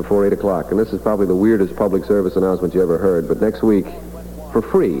 3 minutes before 8 o'clock, and this is probably the weirdest public service announcement you ever heard, but next week, for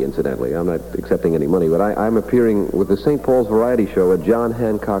free, incidentally, I'm not accepting any money, but I'm appearing with the St. Paul's Variety Show at John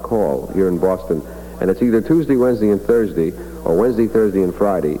Hancock Hall here in Boston, and it's either Tuesday, Wednesday, and Thursday, or Wednesday, Thursday, and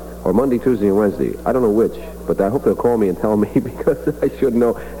Friday, or Monday, Tuesday, and Wednesday. I don't know which, but I hope they'll call me and tell me because I should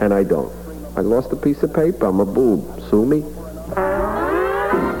know, and I don't. I lost a piece of paper. I'm a boob. Sue me.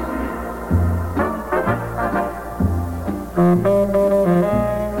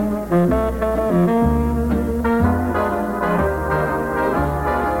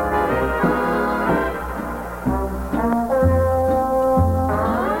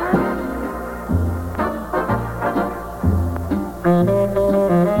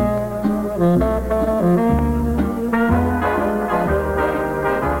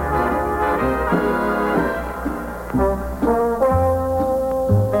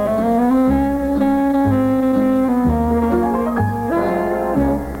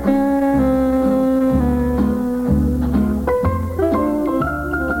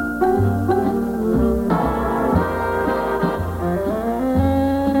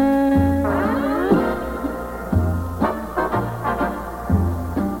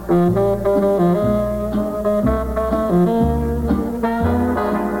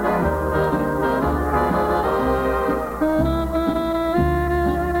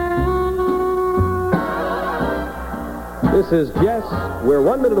 This is Jess. We're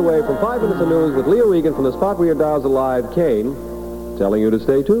 1 minute away from 5 minutes of news with Leo Egan from the spot where your dial's alive, Kane, telling you to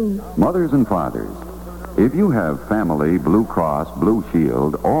stay tuned. Mothers and fathers, if you have family, Blue Cross, Blue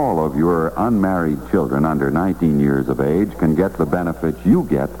Shield, all of your unmarried children under 19 years of age can get the benefits you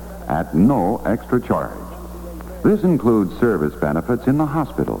get at no extra charge. This includes service benefits in the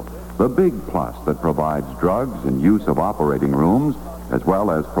hospital, the big plus that provides drugs and use of operating rooms, as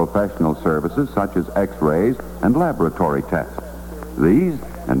well as professional services such as x-rays and laboratory tests. These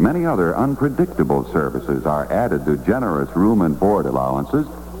and many other unpredictable services are added to generous room and board allowances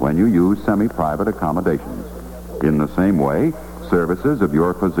when you use semi-private accommodations. In the same way, services of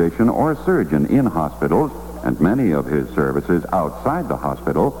your physician or surgeon in hospitals and many of his services outside the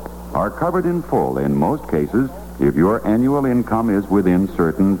hospital are covered in full in most cases if your annual income is within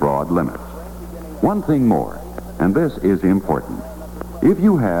certain broad limits. One thing more, and this is important. If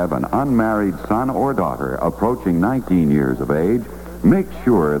you have an unmarried son or daughter approaching 19 years of age, make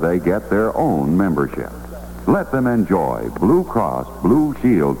sure they get their own membership. Let them enjoy Blue Cross Blue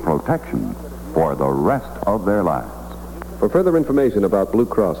Shield protection for the rest of their lives. For further information about Blue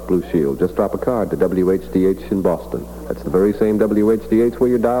Cross Blue Shield, just drop a card to WHDH in Boston. That's the very same WHDH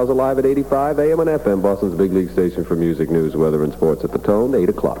where your dial's alive at 85 AM and FM, Boston's big league station for music, news, weather, and sports at the tone, 8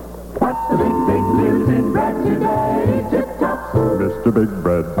 o'clock. What's the big news in bread today? Tip-Tops. Mr. Big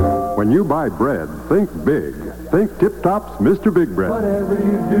Bread. When you buy bread, think big. Think Tip-Tops Mr. Big Bread. Whatever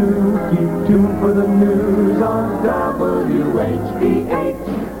you do, keep tuned for the news on WHDH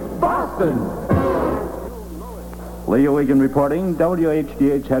Boston. Leo Egan reporting,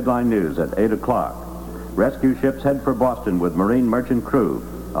 WHDH headline news at 8 o'clock. Rescue ships head for Boston with Marine merchant crew.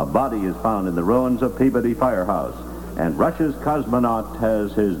 A body is found in the ruins of Peabody Firehouse. And Russia's cosmonaut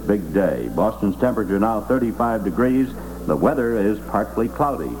has his big day. Boston's temperature now 35 degrees. The weather is partly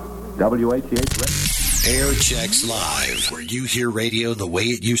cloudy. WHDH Air Checks Live, where you hear radio the way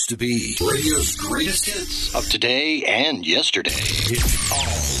it used to be. Radio's greatest hits of today and yesterday. It's all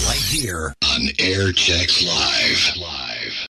right here on Air Checks Live.